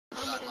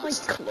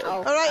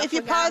Alright, if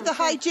you're part of the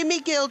Hi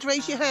Jimmy Guild,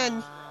 raise your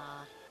hand.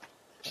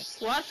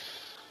 What?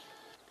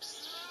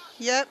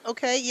 Yep,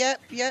 okay,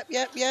 yep.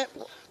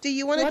 Do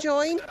you want to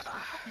join?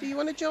 Do you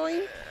want to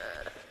join?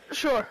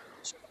 Sure.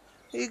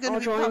 You're going to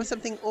be part of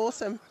something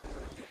awesome.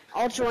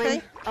 I'll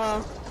join.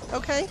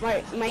 Okay.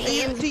 My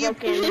hand's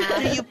broken.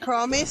 Do you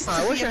promise to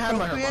I wish be I had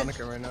my appropriate?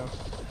 harmonica right now.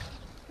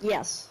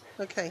 Yes.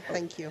 Okay,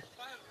 thank you.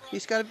 You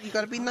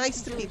gotta be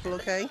nice to people,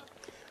 okay?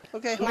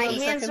 Okay, hold My on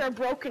a hands second. are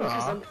broken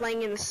because I'm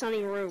playing in a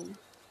sunny room.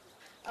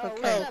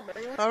 Okay.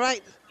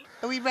 Alright.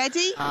 Are we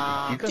ready?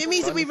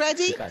 Jimmies, are we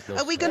ready?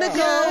 Are we gonna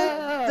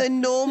go the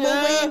normal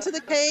way into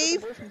the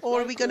cave?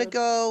 Or are we gonna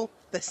go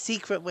the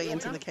secret way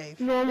into the cave?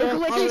 Normal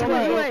way.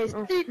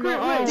 Secret.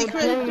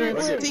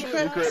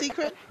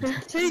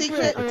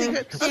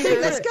 Okay,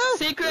 let's go.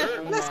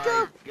 Secret. Let's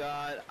go.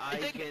 God, I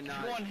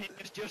cannot. One hit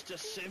is just a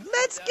simple.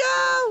 Let's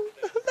go.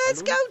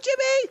 Let's go,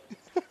 Jimmy.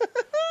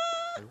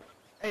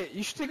 Hey,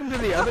 you should take him to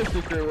the other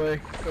secret way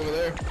over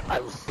there.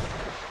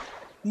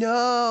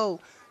 No.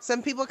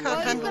 Some people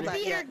can't handle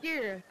that yet.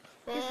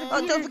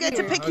 Oh, don't forget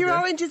to pick your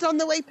oranges on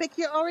the way. Pick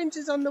your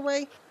oranges on the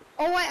way.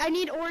 Oh wait, I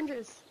need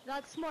oranges.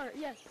 That's smart.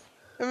 Yes.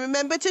 And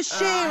remember to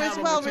share as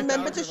well.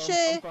 Remember to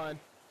share.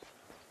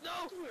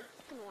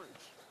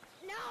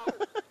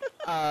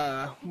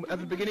 At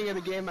the beginning of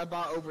the game, I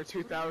bought over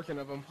 2,000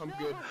 of them. I'm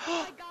good.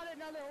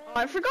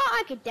 I forgot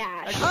I could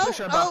dash. I'm pretty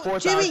sure about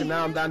 4,000. Jimmy.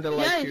 Now I'm down to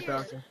like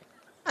 2,000.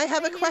 I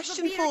have a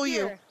question for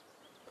you.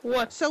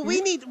 What? So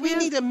we need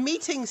a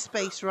meeting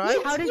space,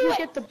 right? How did you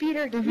get the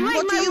beater?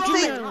 What do you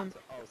think?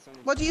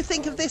 What do you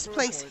think of this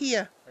place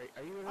here?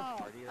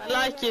 I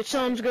like it.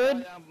 Sounds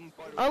good.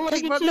 I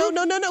like it too.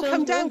 No.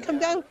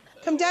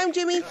 Come down,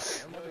 Jimmy.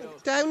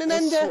 Down and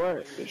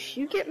under. If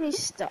you get me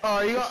stuck. Oh,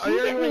 are you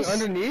going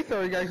underneath, or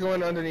are you guys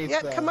going underneath?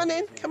 Yeah, come on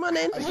in. Okay.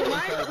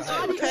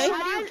 How do you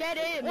get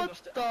in?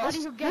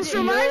 This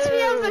reminds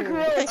me of the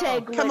gorilla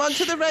tag glitch. Come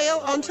onto the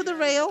rail. Onto the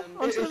rail.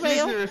 It's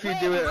easier if you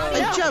do it.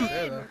 And jump.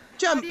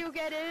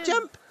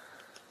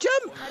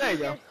 There you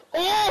go.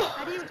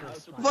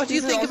 What do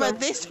you think about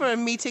this for a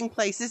meeting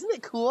place? Isn't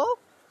it cool?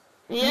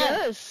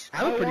 Yes. I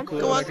have a pretty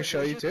cool one I can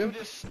show you too.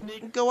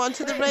 Go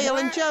onto the rail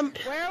and jump.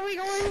 Where are we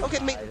going?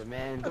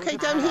 Okay,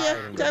 down here.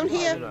 Down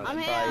here.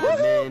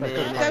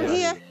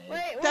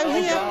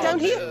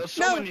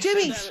 No,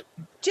 Jimmy's.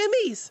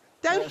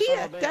 Down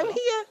here.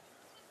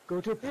 Go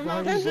to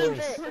down here.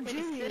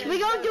 We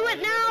gonna do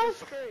it now?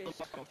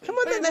 Come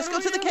on then, let's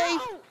go to the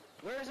cave.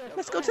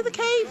 Let's go to the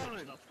cave.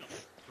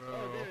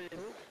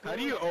 How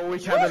do you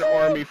always have an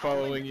army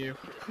following you?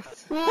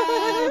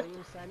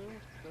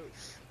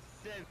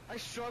 I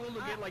struggle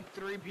to get like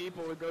 3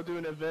 people to go do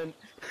an event.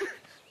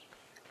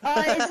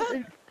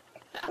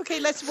 Okay,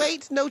 let's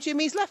wait. No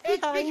Jimmy's left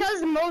behind. It's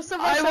because most of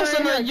us I was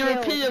are on a in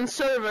European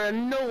server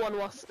and no one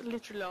was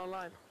literally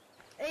online.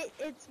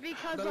 It's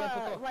because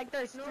like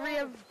there's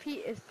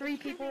 3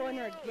 people in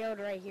our guild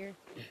right here.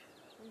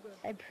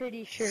 I'm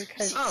pretty sure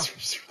because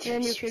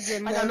then you could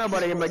get more. I got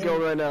nobody in my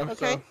guild right now.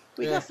 Okay,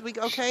 so,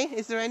 okay.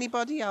 Is there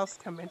anybody else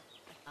coming?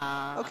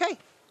 Okay.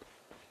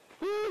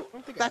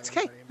 That's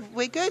okay.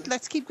 We're good.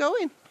 Let's keep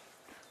going.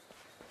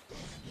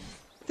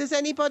 Does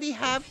anybody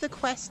have the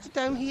quest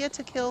down here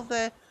to kill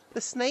the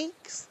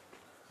snakes?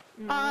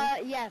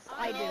 Yes,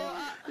 I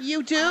do.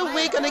 You do?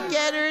 We're gonna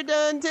get her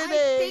done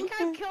today. I think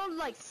I've killed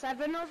like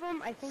 7 of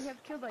them. I have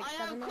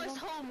 7 of them.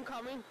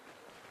 homecoming.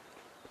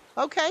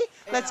 Okay,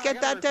 let's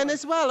get that done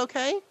as well,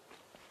 okay?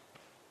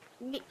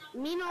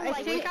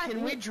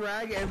 Can we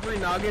drag every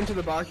noggin to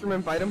the bathroom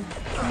and fight him?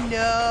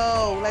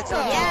 No, let's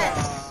not do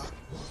that.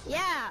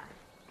 Yeah.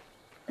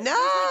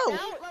 No!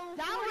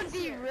 That would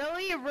be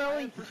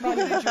really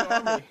funny.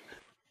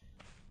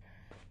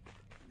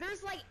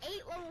 There's like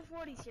 8 level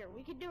 40s here.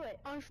 We could do it.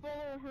 I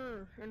follow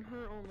her and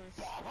her only.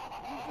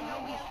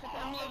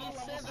 I'm level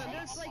 7.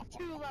 There's like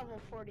 2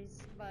 level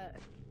 40s, but...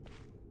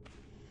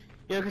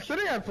 Yeah,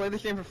 considering I've played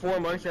this game for 4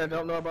 months and I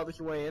don't know about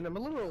this way in, I'm a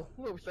little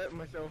upset with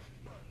myself.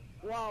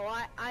 Well,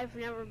 I've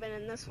never been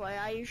in this way.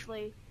 I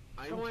usually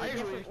go in a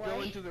different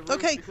way.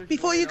 Okay,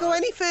 before you go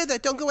any further,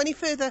 don't go any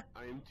further.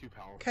 I am too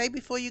powerful. Okay,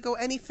 before you go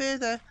any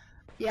further,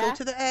 go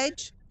to the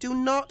edge. Do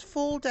not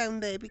fall down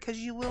there because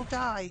you will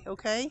die,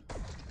 okay?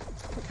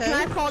 Okay. Can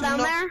I fall down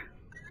there?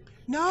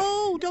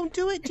 No, don't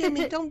do it,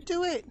 Jimmy. Don't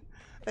do it.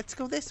 Let's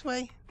go this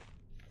way.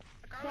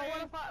 But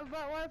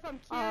what if I'm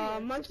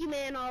curious? Monkey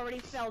Man already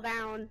fell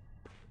down.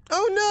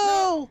 Oh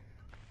no!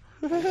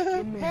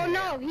 Oh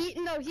no,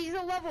 he's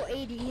a level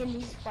 80 and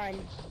he's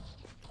fine.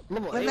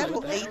 Level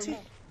 80?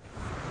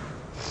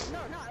 No,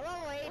 not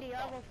level 80,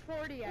 level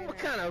 40. What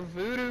kind of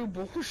voodoo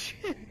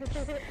bullshit?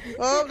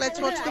 Oh, let's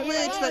watch the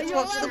words. Let's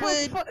watch the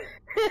word.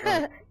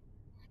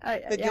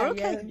 You're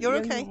okay. You're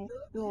okay.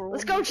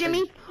 Let's go,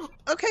 Jimmy.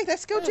 Okay,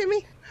 let's go,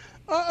 Jimmy.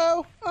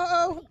 Oh,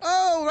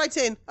 right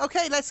in.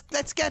 Okay, let's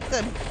get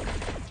them.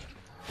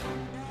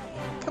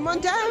 Come on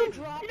down.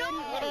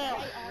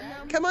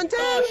 Come on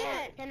down.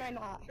 Can I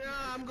not?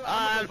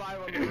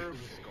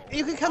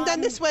 You can come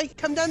down this way.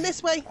 Come down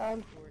this way.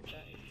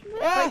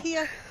 Right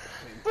here.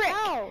 Frick!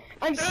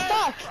 I'm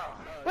stuck!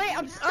 Wait,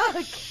 I'm stuck.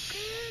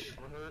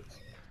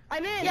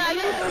 I'm in. Yeah, I'm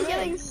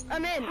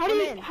in.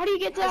 How do you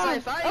get down? I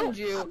find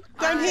you.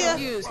 Down I'm here.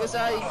 confused because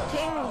I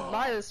came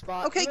by the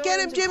spot. Okay, get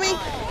him, Jimmy. Baby,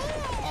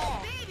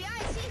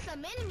 I see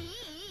some enemies.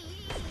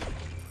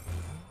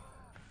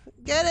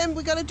 Get him.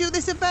 We gotta do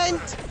this event.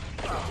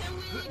 Can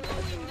we go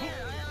in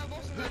there? I have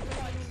also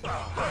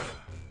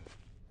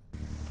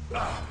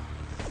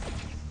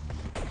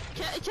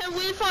Can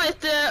we fight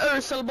the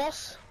Ursel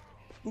boss?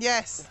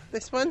 Yes,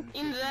 this one.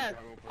 In there.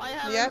 I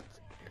have. Yep.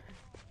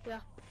 Yeah.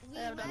 I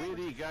have that. Where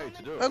do you go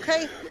to do it?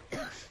 Okay.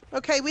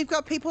 Okay, we've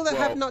got people that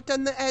have not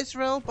done the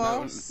Ezreal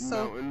boss.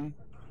 So. Mountain.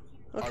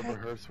 Okay.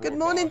 Rehearse Good war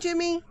morning, boss,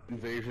 Jimmy.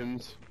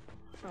 Invasions.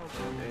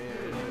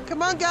 And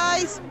Come on,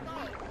 guys.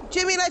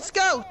 Jimmy, let's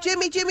go.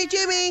 Jimmy.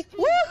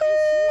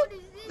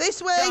 Woohoo!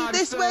 This way,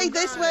 this way,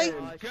 this way.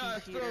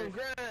 Godstone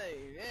Grind.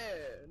 Yeah.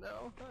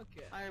 No.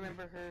 Okay. I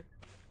remember her.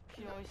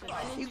 She always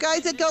said. You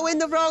guys are going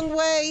the wrong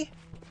way.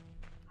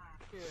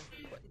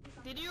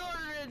 Did you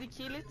already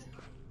kill it?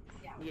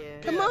 Yeah.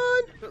 Come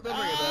on. Let me bring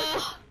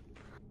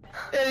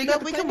it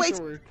back. No, we can wait.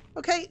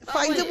 Okay,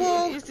 find a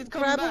wall.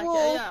 Grab a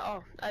wall. Yeah.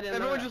 Oh, I didn't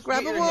know. Everyone That. just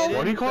Grab get a your wall. head in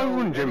What do you call so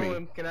everyone Jimmy?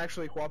 everyone can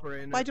actually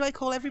cooperate. Why do I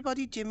call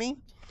everybody Jimmy?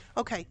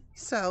 Okay,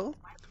 so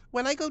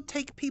when I go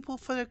take people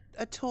for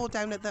a tour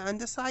down at the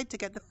underside to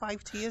get the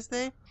 5 tiers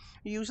there,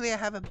 usually I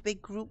have a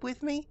big group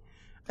with me.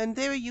 And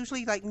there are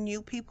usually like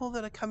new people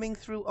that are coming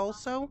through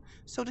also.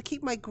 So to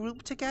keep my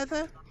group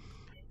together,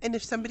 and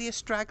if somebody is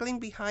straggling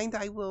behind,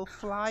 I will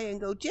fly and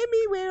go,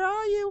 Jimmy, where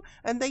are you?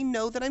 And they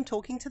know that I'm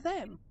talking to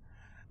them.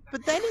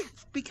 But then it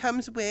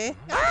becomes where...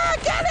 Ah,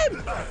 get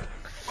him!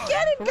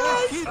 Get him,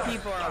 guys! Few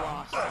people are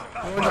lost.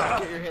 Everyone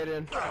just get your head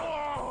in.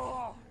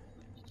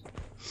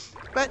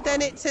 But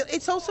then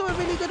it's also a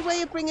really good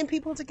way of bringing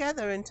people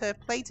together and to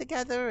play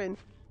together, and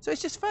so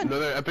it's just fun.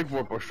 another epic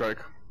warp strike.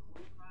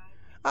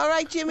 All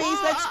right, Jimmies,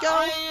 let's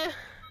go.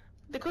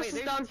 The quest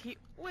is done.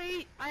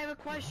 Wait, I have a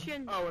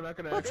question. Oh, we're not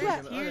gonna. What's actually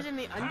that? gonna- Here's in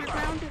the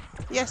underground.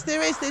 Yes,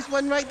 there is. There's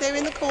one right there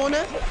in the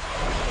corner.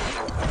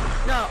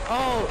 No.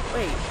 Oh,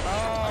 wait.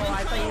 Oh,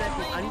 I thought you meant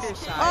the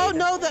underside. Oh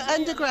no, the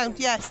underground.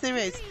 Yes, there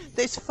is.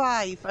 There's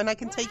 5, and I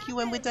can take you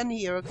when we're done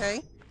here.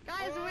 Okay?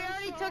 Guys, we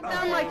already took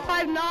down like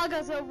 5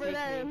 Nagas over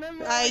there.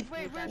 Remember? I-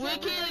 We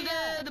killed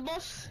the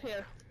boss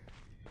here.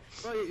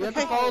 Well, you have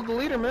to follow the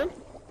leader, man.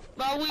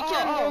 Well, we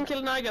can go and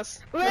kill Nagas.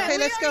 Okay,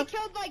 let's go. We already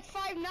killed like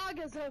 5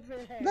 Nagas over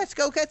there. Let's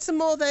go get some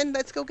more then.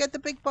 Let's go get the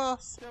big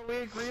boss. So we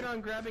agreed on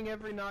grabbing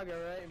every Naga,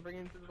 right, and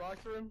bringing him to the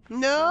box room.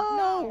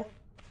 No.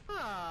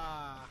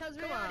 Ah, Because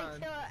we come already on.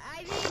 killed.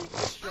 I mean,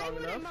 Strong I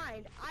wouldn't enough.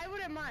 mind. I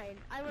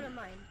wouldn't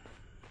mind.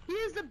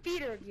 Here's the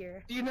beater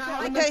gear. Do you not So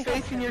have I enough can-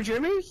 faith in your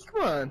Jimmies?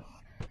 Come on.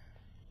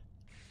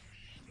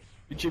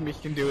 Your Jimmies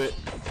can do it.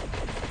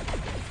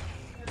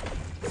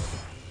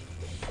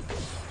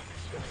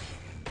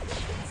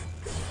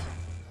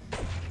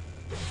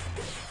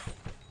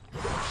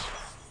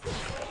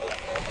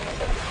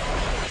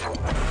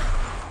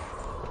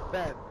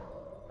 Bad.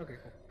 Okay,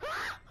 cool.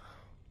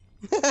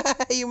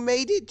 You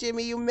made it,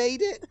 Jimmy. You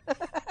made it.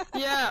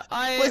 Yeah,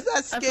 I. Was that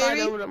I scary?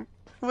 flied over them.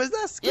 Was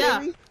that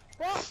scary?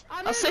 Well,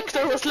 I'm A gonna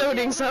sector go was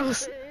loading, so I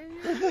was.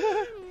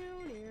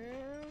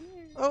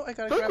 Oh, I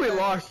gotta I think grab we that.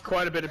 lost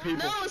quite a bit of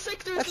people. No,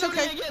 sector is That's loading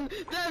okay. again.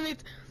 Damn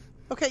it.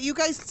 Okay, you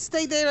guys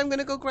stay there. I'm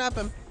gonna go grab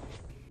him.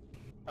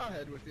 I'll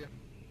head with you.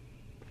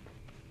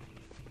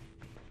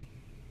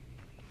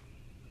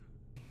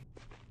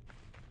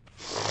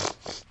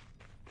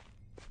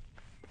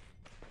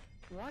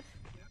 What?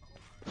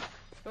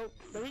 So,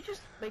 let me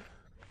just, like,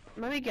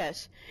 let me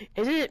guess.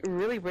 Isn't it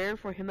really rare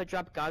for him to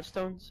drop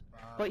Godstones,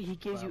 but he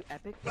gives you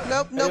epic?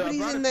 Nope,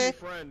 nobody's in there.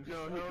 Friends,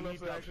 so I don't know if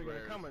they're actually gonna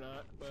come or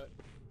not, but...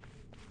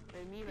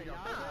 And even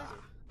Ah,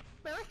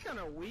 man, that's kind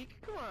of weak.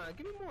 Come on,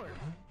 give me more.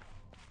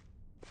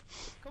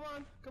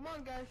 Come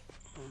on, guys.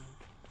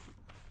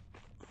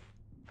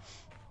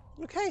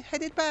 Okay,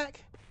 headed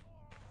back.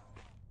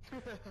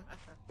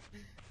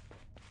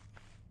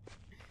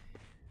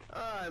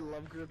 I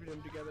love grouping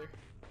them together.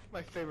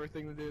 My favorite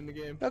thing to do in the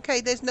game.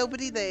 Okay, there's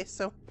nobody there,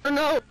 so Oh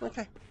no!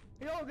 okay.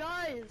 Yo,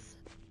 guys.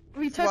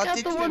 We took What out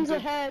did the you ones do?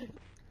 ahead.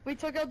 We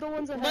took out the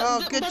ones ahead. But, Oh,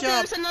 good but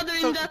job. there's another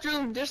So- in that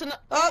room. There's another.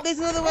 Oh, there's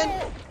another one.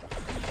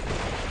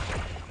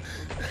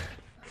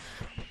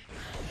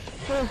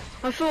 Oh,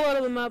 I fell out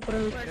of the map, but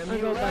I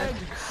go back.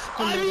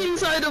 I'm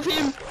inside of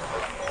him.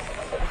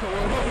 Whoa,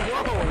 whoa,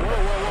 whoa, whoa,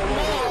 whoa,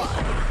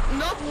 whoa,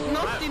 whoa.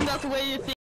 Not in that way you think.